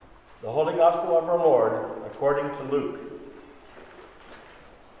The Holy Gospel of our Lord, according to Luke.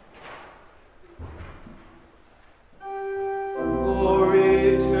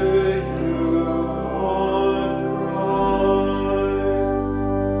 Glory to you, Lord Christ.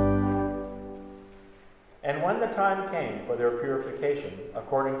 And when the time came for their purification,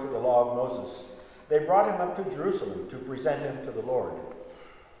 according to the law of Moses, they brought him up to Jerusalem to present him to the Lord.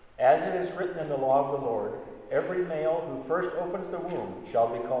 As it is written in the law of the Lord, every male who first opens the womb shall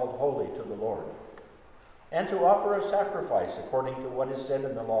be called holy to the Lord. And to offer a sacrifice according to what is said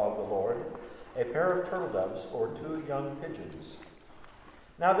in the law of the Lord, a pair of turtle doves or 2 young pigeons.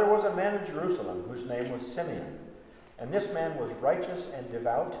 Now there was a man in Jerusalem whose name was Simeon, and this man was righteous and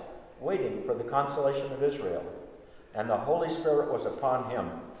devout, waiting for the consolation of Israel, and the Holy Spirit was upon him.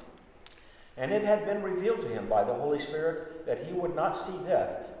 And it had been revealed to him by the Holy Spirit that he would not see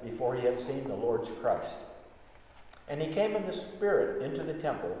death before he had seen the Lord's Christ. And he came in the Spirit into the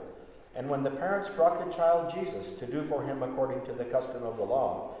temple, and when the parents brought the child Jesus to do for him according to the custom of the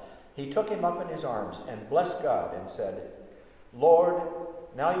law, he took him up in his arms and blessed God and said, Lord,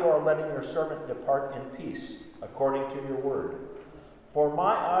 now you are letting your servant depart in peace, according to your word. For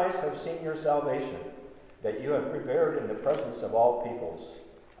my eyes have seen your salvation, that you have prepared in the presence of all peoples,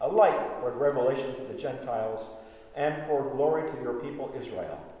 a light for revelation to the Gentiles, and for glory to your people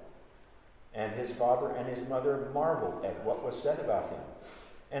Israel. And his father and his mother marveled at what was said about him.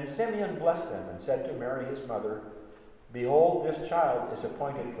 And Simeon blessed them and said to Mary his mother, Behold, this child is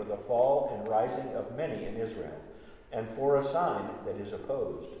appointed for the fall and rising of many in Israel, and for a sign that is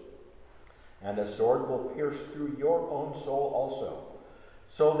opposed. And a sword will pierce through your own soul also,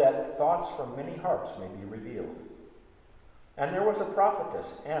 so that thoughts from many hearts may be revealed. And there was a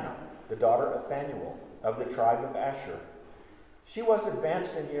prophetess, Anna, the daughter of Phanuel, of the tribe of Asher. She was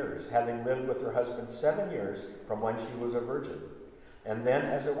advanced in years, having lived with her husband 7 years from when she was a virgin, and then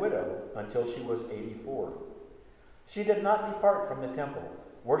as a widow until she was 84. She did not depart from the temple,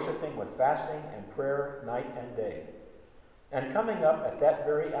 worshiping with fasting and prayer night and day. And coming up at that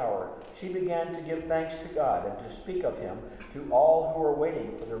very hour, she began to give thanks to God and to speak of him to all who were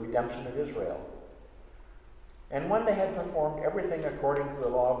waiting for the redemption of Israel. And when they had performed everything according to the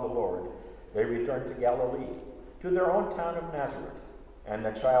law of the Lord, they returned to Galilee, to their own town of Nazareth. And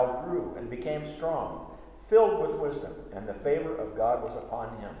the child grew and became strong, filled with wisdom, and the favor of God was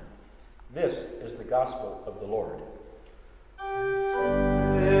upon him. This is the gospel of the Lord.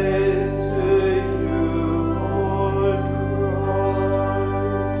 Praise to you, Lord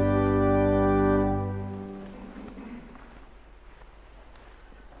Christ.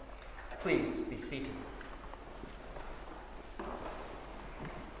 Please be seated.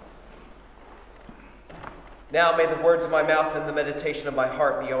 Now may the words of my mouth and the meditation of my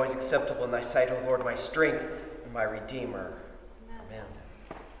heart be always acceptable in thy sight, O Lord, my strength and my Redeemer. Amen.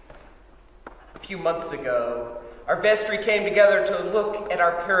 A few months ago, our vestry came together to look at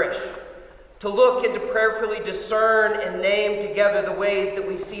our parish, to look and to prayerfully discern and name together the ways that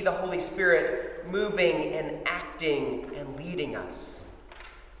we see the Holy Spirit moving and acting and leading us.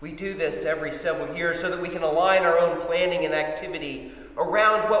 We do this every several years so that we can align our own planning and activity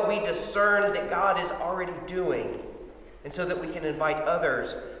around what we discern that God is already doing, and so that we can invite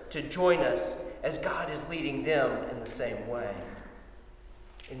others to join us as God is leading them in the same way.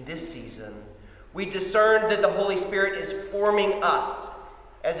 In this season, we discern that the Holy Spirit is forming us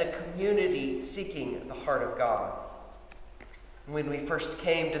as a community seeking the heart of God. When we first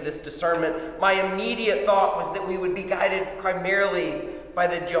came to this discernment, my immediate thought was that we would be guided primarily by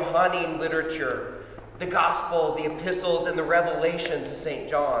the Johannine literature, the Gospel, the epistles, and the revelation to St.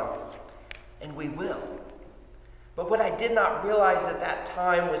 John. And we will. But what I did not realize at that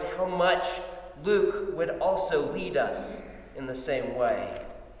time was how much Luke would also lead us in the same way.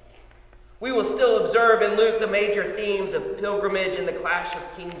 We will still observe in Luke the major themes of pilgrimage and the clash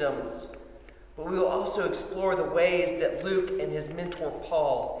of kingdoms. But we will also explore the ways that Luke and his mentor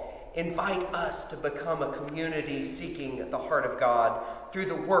Paul invite us to become a community seeking the heart of God through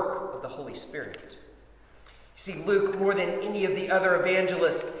the work of the Holy Spirit. See, Luke, more than any of the other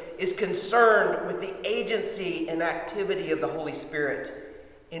evangelists, is concerned with the agency and activity of the Holy Spirit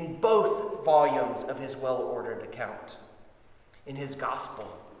in both volumes of his well-ordered account. In his gospel,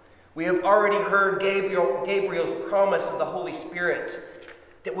 we have already heard Gabriel's promise of the Holy Spirit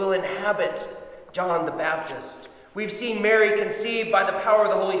that will inhabit John the Baptist. We've seen Mary conceived by the power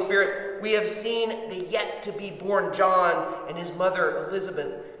of the Holy Spirit. We have seen the yet-to-be-born John and his mother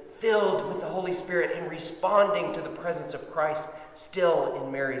Elizabeth filled with the Holy Spirit and responding to the presence of Christ still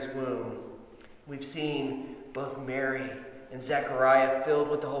in Mary's womb. We've seen both Mary and Zechariah filled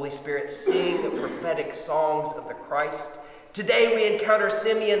with the Holy Spirit sing the prophetic songs of the Christ. Today we encounter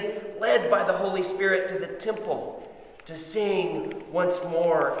Simeon led by the Holy Spirit to the temple to sing once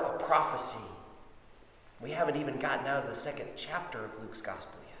more a prophecy. We haven't even gotten out of the second chapter of Luke's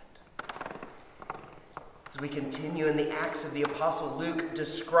gospel yet. As we continue in the Acts of the Apostle, Luke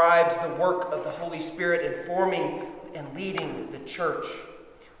describes the work of the Holy Spirit in forming and leading the church.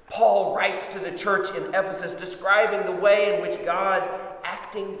 Paul writes to the church in Ephesus, describing the way in which God,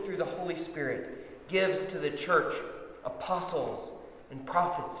 acting through the Holy Spirit, gives to the church apostles and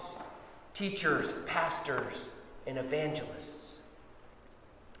prophets, teachers, pastors, and evangelists.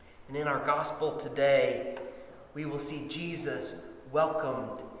 And in our gospel today, we will see Jesus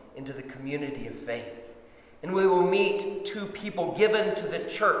welcomed into the community of faith. And we will meet two people given to the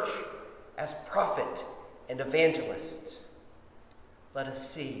church as prophet and evangelist. Let us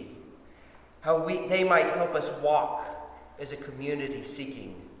see how they might help us walk as a community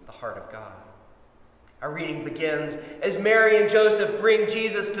seeking the heart of God. Our reading begins as Mary and Joseph bring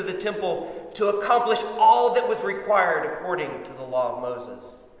Jesus to the temple to accomplish all that was required according to the law of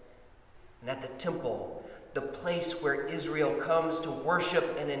Moses. And at the temple, the place where Israel comes to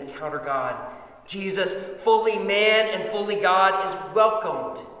worship and encounter God, Jesus, fully man and fully God, is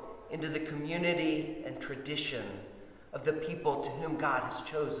welcomed into the community and tradition of the people to whom God has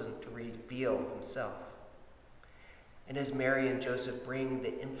chosen to reveal himself. And as Mary and Joseph bring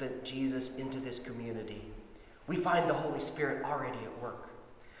the infant Jesus into this community, we find the Holy Spirit already at work.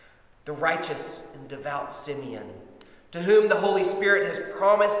 The righteous and devout Simeon, to whom the Holy Spirit has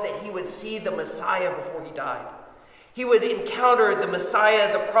promised that he would see the Messiah before he died. He would encounter the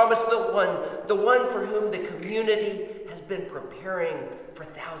Messiah, the promised one for whom the community has been preparing for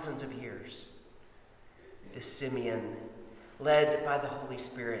thousands of years. This Simeon, led by the Holy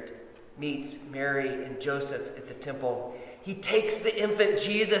Spirit, meets Mary and Joseph at the temple. He takes the infant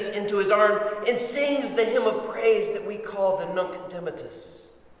Jesus into his arms and sings the hymn of praise that we call the Nunc Dimittis.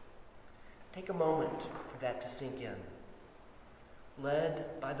 Take a moment for that to sink in.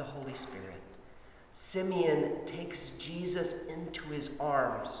 Led by the Holy Spirit, Simeon takes Jesus into his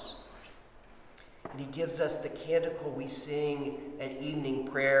arms, and he gives us the canticle we sing at evening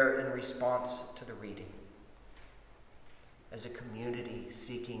prayer in response to the reading. As a community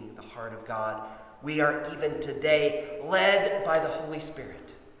seeking the heart of God, we are even today led by the Holy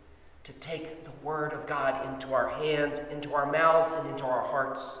Spirit to take the word of God into our hands, into our mouths, and into our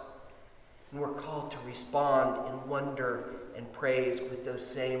hearts. And we're called to respond in wonder and praise with those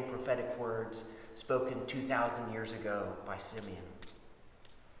same prophetic words spoken 2,000 years ago by Simeon.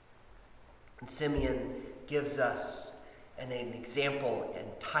 And Simeon gives us an example and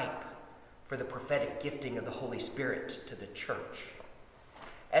type for the prophetic gifting of the Holy Spirit to the church.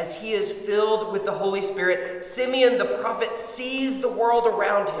 As he is filled with the Holy Spirit, Simeon the prophet sees the world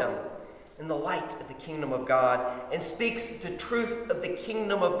around him in the light of the kingdom of God and speaks the truth of the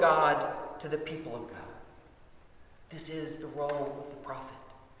kingdom of God to the people of God. This is the role of the prophet,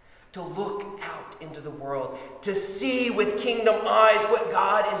 to look out into the world, to see with kingdom eyes what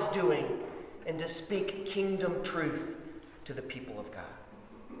God is doing, and to speak kingdom truth to the people of God.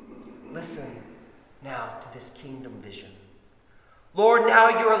 Listen now to this kingdom vision. Lord, now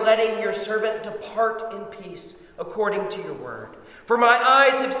you are letting your servant depart in peace according to your word. For my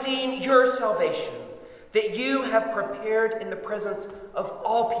eyes have seen your salvation, that you have prepared in the presence of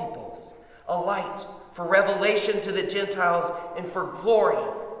all peoples a light for revelation to the Gentiles and for glory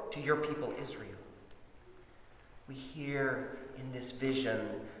to your people Israel. We hear in this vision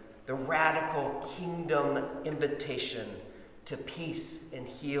the radical kingdom invitation to peace and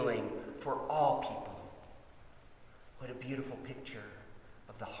healing for all people. What a beautiful picture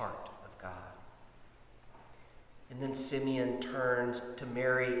of the heart of God. And then Simeon turns to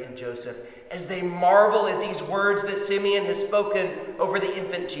Mary and Joseph as they marvel at these words that Simeon has spoken over the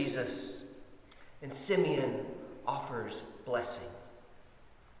infant Jesus. And Simeon offers blessing.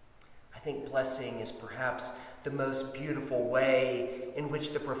 I think blessing is perhaps the most beautiful way in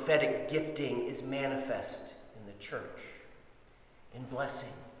which the prophetic gifting is manifest in the church. In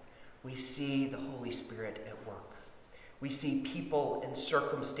blessing, we see the Holy Spirit at work. We see people and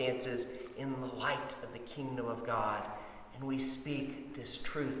circumstances in the light of the kingdom of God, and we speak this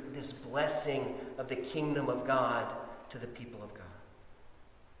truth, this blessing of the kingdom of God to the people of God.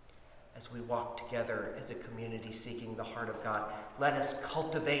 As we walk together as a community seeking the heart of God, let us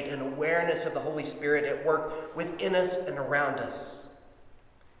cultivate an awareness of the Holy Spirit at work within us and around us,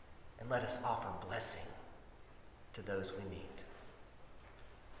 and let us offer blessing to those we meet.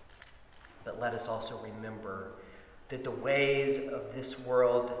 But let us also remember that the ways of this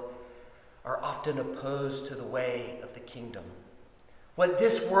world are often opposed to the way of the kingdom. What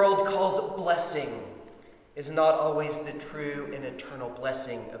this world calls blessing is not always the true and eternal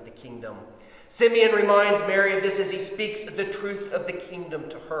blessing of the kingdom. Simeon reminds Mary of this as he speaks the truth of the kingdom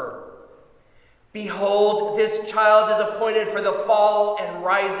to her. Behold, this child is appointed for the fall and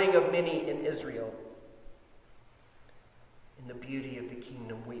rising of many in Israel. In the beauty of the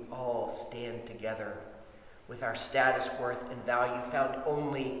kingdom, we all stand together with our status, worth, and value found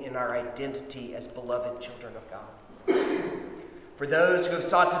only in our identity as beloved children of God. For those who have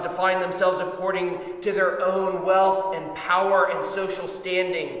sought to define themselves according to their own wealth and power and social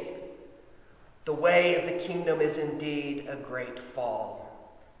standing, the way of the kingdom is indeed a great fall.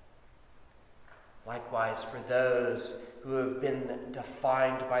 Likewise, for those who have been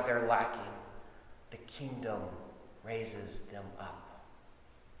defined by their lacking, the kingdom raises them up.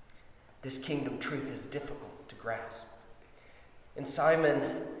 This kingdom truth is difficult to grasp. And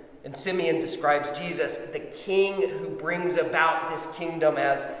Simeon describes Jesus, the king who brings about this kingdom,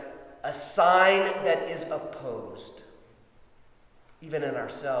 as a sign that is opposed. Even in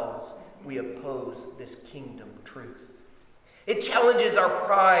ourselves, we oppose this kingdom truth. It challenges our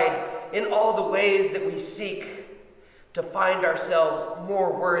pride in all the ways that we seek to find ourselves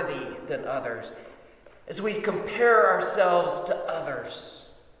more worthy than others. As we compare ourselves to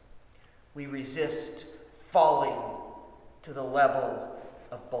others, we resist falling to the level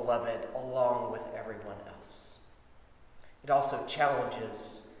of beloved along with everyone else. It also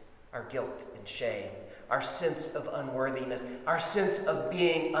challenges our guilt and shame, our sense of unworthiness, our sense of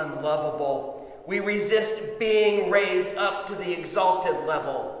being unlovable. We resist being raised up to the exalted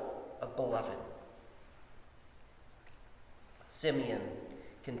level of beloved. Simeon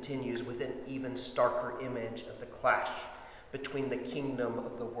continues with an even starker image of the clash between the kingdom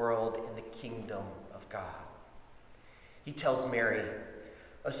of the world and the kingdom of God. He tells Mary,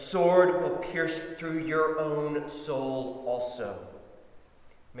 "A sword will pierce through your own soul also."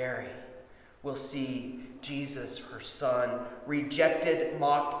 Mary will see Jesus, her son, rejected,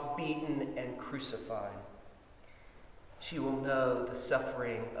 mocked, beaten, and crucified. She will know the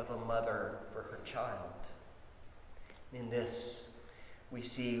suffering of a mother for her child. In this, we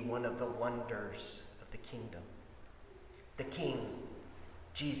see one of the wonders of the kingdom. The King,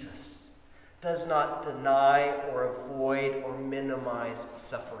 Jesus, does not deny or avoid or minimize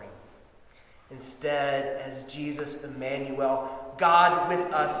suffering. Instead, as Jesus Emmanuel, God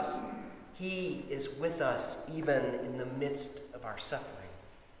with us, he is with us even in the midst of our suffering.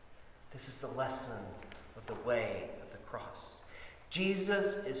 This is the lesson of the way of the cross.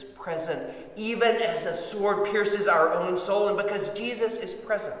 Jesus is present even as a sword pierces our own soul, and because Jesus is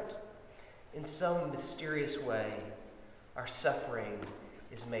present, in some mysterious way, our suffering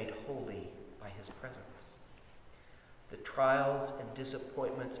is made holy by his presence. The trials and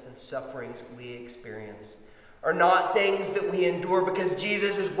disappointments and sufferings we experience are not things that we endure because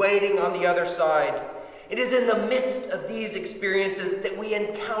Jesus is waiting on the other side. It is in the midst of these experiences that we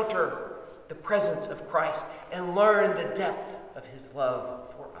encounter the presence of Christ and learn the depth of his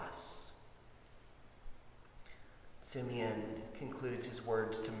love for us. Simeon concludes his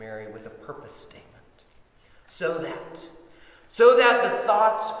words to Mary with a purpose statement. So that the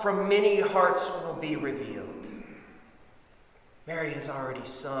thoughts from many hearts will be revealed. Mary has already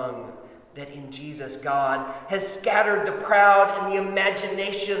sung that in Jesus God has scattered the proud in the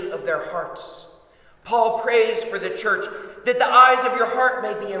imagination of their hearts. Paul prays for the church that the eyes of your heart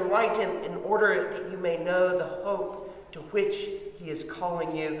may be enlightened in order that you may know the hope to which he is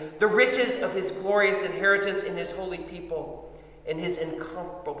calling you, the riches of his glorious inheritance in his holy people, and his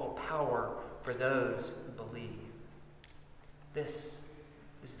incomparable power for those who believe. This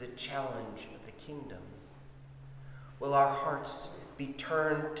is the challenge of the kingdom. Will our hearts be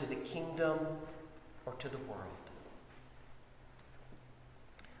turned to the kingdom or to the world?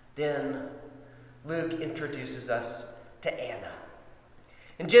 Then Luke introduces us to Anna.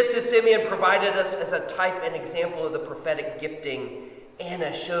 And just as Simeon provided us as a type and example of the prophetic gifting,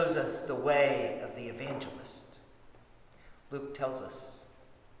 Anna shows us the way of the evangelist. Luke tells us,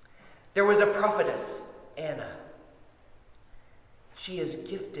 there was a prophetess, Anna. She is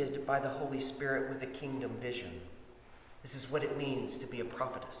gifted by the Holy Spirit with a kingdom vision. This is what it means to be a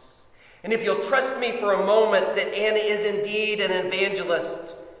prophetess. And if you'll trust me for a moment that Anna is indeed an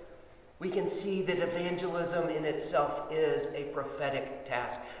evangelist, we can see that evangelism in itself is a prophetic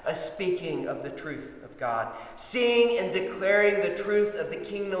task, a speaking of the truth of God, seeing and declaring the truth of the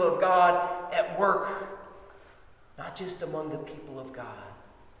kingdom of God at work, not just among the people of God,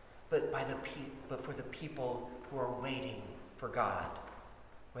 but for the people who are waiting for God,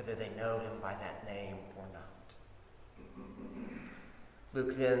 whether they know him by that name or not.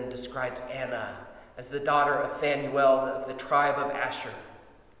 Luke then describes Anna as the daughter of Phanuel of the tribe of Asher.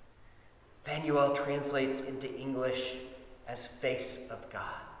 Phanuel translates into English as face of God.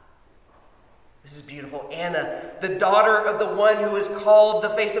 This is beautiful. Anna, the daughter of the one who is called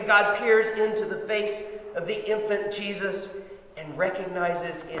the face of God, peers into the face of the infant Jesus and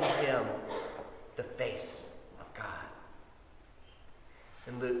recognizes in him the face of God.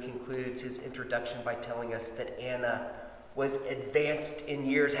 And Luke concludes his introduction by telling us that Anna was advanced in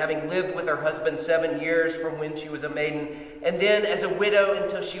years, having lived with her husband 7 years from when she was a maiden, and then as a widow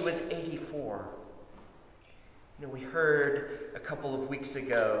until she was 84. We heard a couple of weeks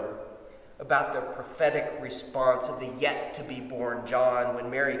ago about the prophetic response of the yet-to-be-born John when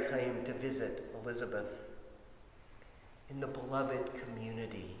Mary came to visit Elizabeth. In the beloved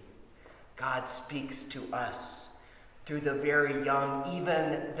community, God speaks to us through the very young,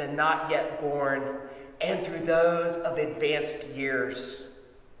 even the not yet born, and through those of advanced years,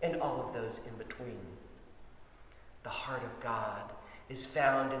 and all of those in between. The heart of God is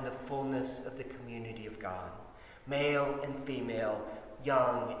found in the fullness of the community of God, male and female,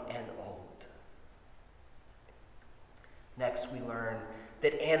 young and old. Next, we learn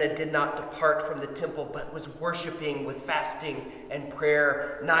that Anna did not depart from the temple, but was worshiping with fasting and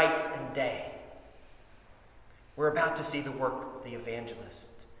prayer night and day. We're about to see the work of the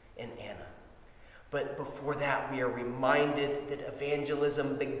evangelist in Anna. But before that, we are reminded that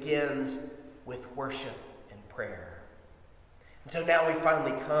evangelism begins with worship and prayer. And so now we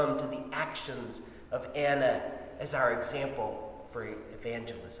finally come to the actions of Anna as our example for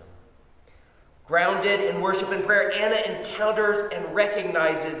evangelism. Grounded in worship and prayer, Anna encounters and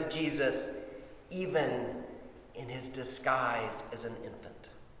recognizes Jesus even in his disguise as an infant.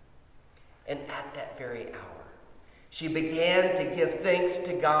 And at that very hour, she began to give thanks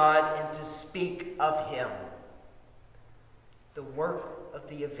to God and to speak of him. The work of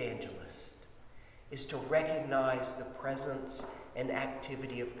the evangelist is to recognize the presence and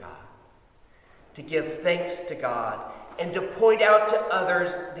activity of God, to give thanks to God, and to point out to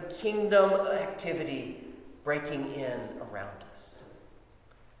others the kingdom activity breaking in around us.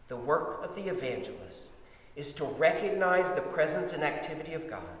 The work of the evangelist is to recognize the presence and activity of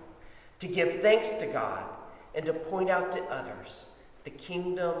God, to give thanks to God, and to point out to others the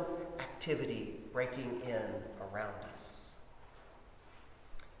kingdom activity breaking in around us.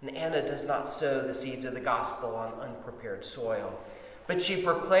 And Anna does not sow the seeds of the gospel on unprepared soil, but she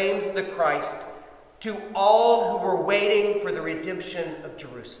proclaims the Christ to all who were waiting for the redemption of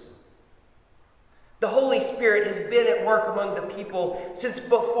Jerusalem. The Holy Spirit has been at work among the people since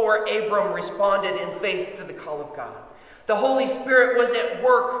before Abram responded in faith to the call of God. The Holy Spirit was at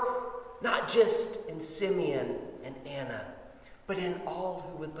work not just in Simeon and Anna, but in all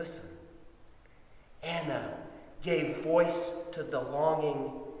who would listen. Anna gave voice to the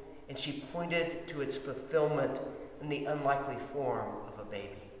longing, and she pointed to its fulfillment in the unlikely form of a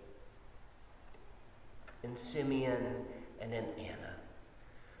baby. In Simeon and in Anna,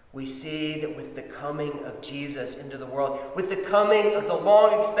 we see that with the coming of Jesus into the world, with the coming of the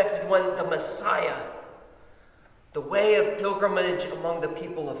long-expected one, the Messiah, the way of pilgrimage among the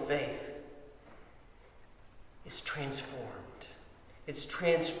people of faith is transformed. It's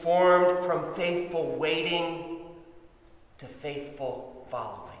transformed from faithful waiting to faithful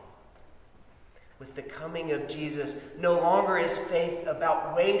following. With the coming of Jesus, no longer is faith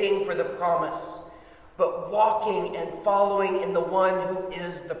about waiting for the promise, but walking and following in the one who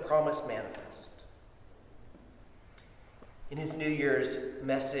is the promise manifest. In his New Year's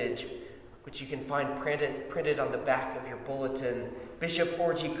message, which you can find printed on the back of your bulletin, Bishop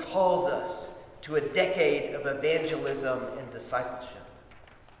Orgy calls us to a decade of evangelism and discipleship.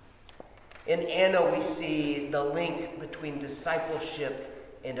 In Anna, we see the link between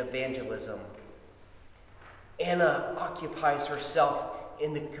discipleship and evangelism. Anna occupies herself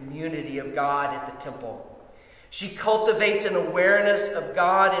in the community of God at the temple. She cultivates an awareness of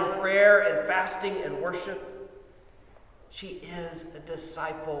God in prayer and fasting and worship. She is a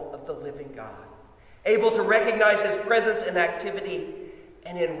disciple of the living God, able to recognize his presence and activity.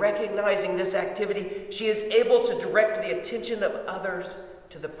 And in recognizing this activity, she is able to direct the attention of others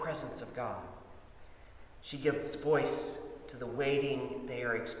to the presence of God. She gives voice to the waiting they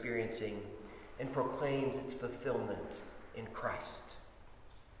are experiencing and proclaims its fulfillment in Christ.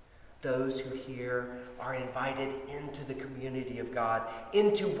 Those who hear are invited into the community of God,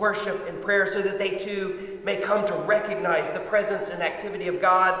 into worship and prayer, so that they too may come to recognize the presence and activity of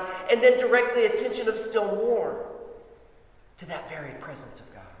God, and then direct the attention of still more to that very presence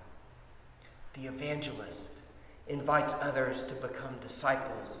of God. The evangelist invites others to become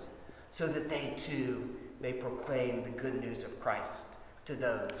disciples, so that they too may proclaim the good news of Christ to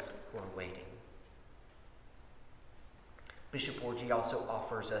those who are waiting. Bishop Orgy also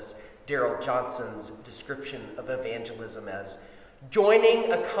offers us Darrell Johnson's description of evangelism as joining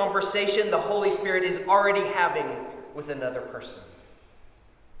a conversation the Holy Spirit is already having with another person.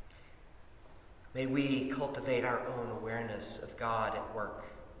 May we cultivate our own awareness of God at work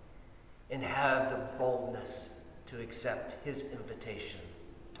and have the boldness to accept his invitation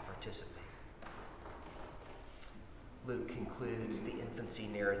to participate. Luke concludes the infancy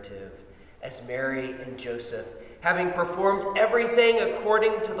narrative as Mary and Joseph, having performed everything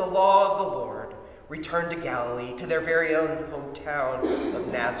according to the law of the Lord, returned to Galilee, to their very own hometown of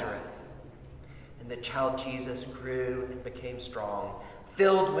Nazareth. And the child Jesus grew and became strong,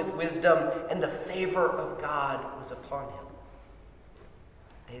 filled with wisdom, and the favor of God was upon him.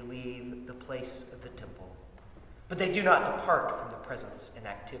 They leave the place of the temple, but they do not depart from the presence and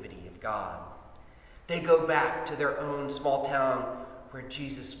activity of God. They go back to their own small town where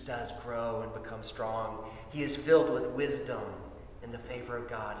Jesus does grow and become strong. He is filled with wisdom, and the favor of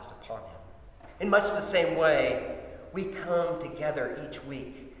God is upon him. In much the same way, we come together each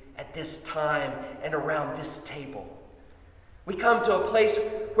week at this time and around this table. We come to a place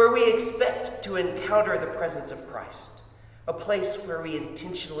where we expect to encounter the presence of Christ, a place where we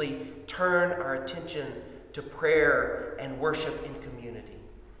intentionally turn our attention to prayer and worship in community.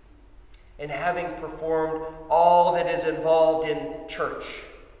 And having performed all that is involved in church,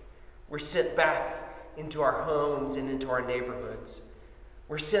 we're sent back into our homes and into our neighborhoods.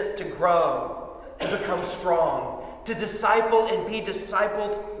 We're sent to grow and become strong, to disciple and be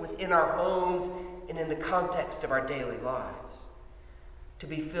discipled within our homes and in the context of our daily lives, to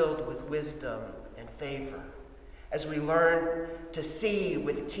be filled with wisdom and favor as we learn to see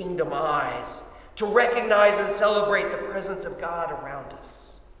with kingdom eyes, to recognize and celebrate the presence of God around us.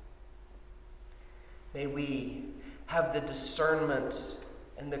 May we have the discernment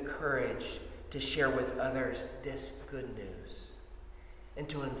and the courage to share with others this good news and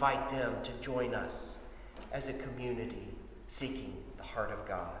to invite them to join us as a community seeking the heart of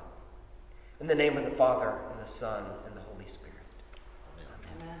God. In the name of the Father, and the Son, and the Holy Spirit.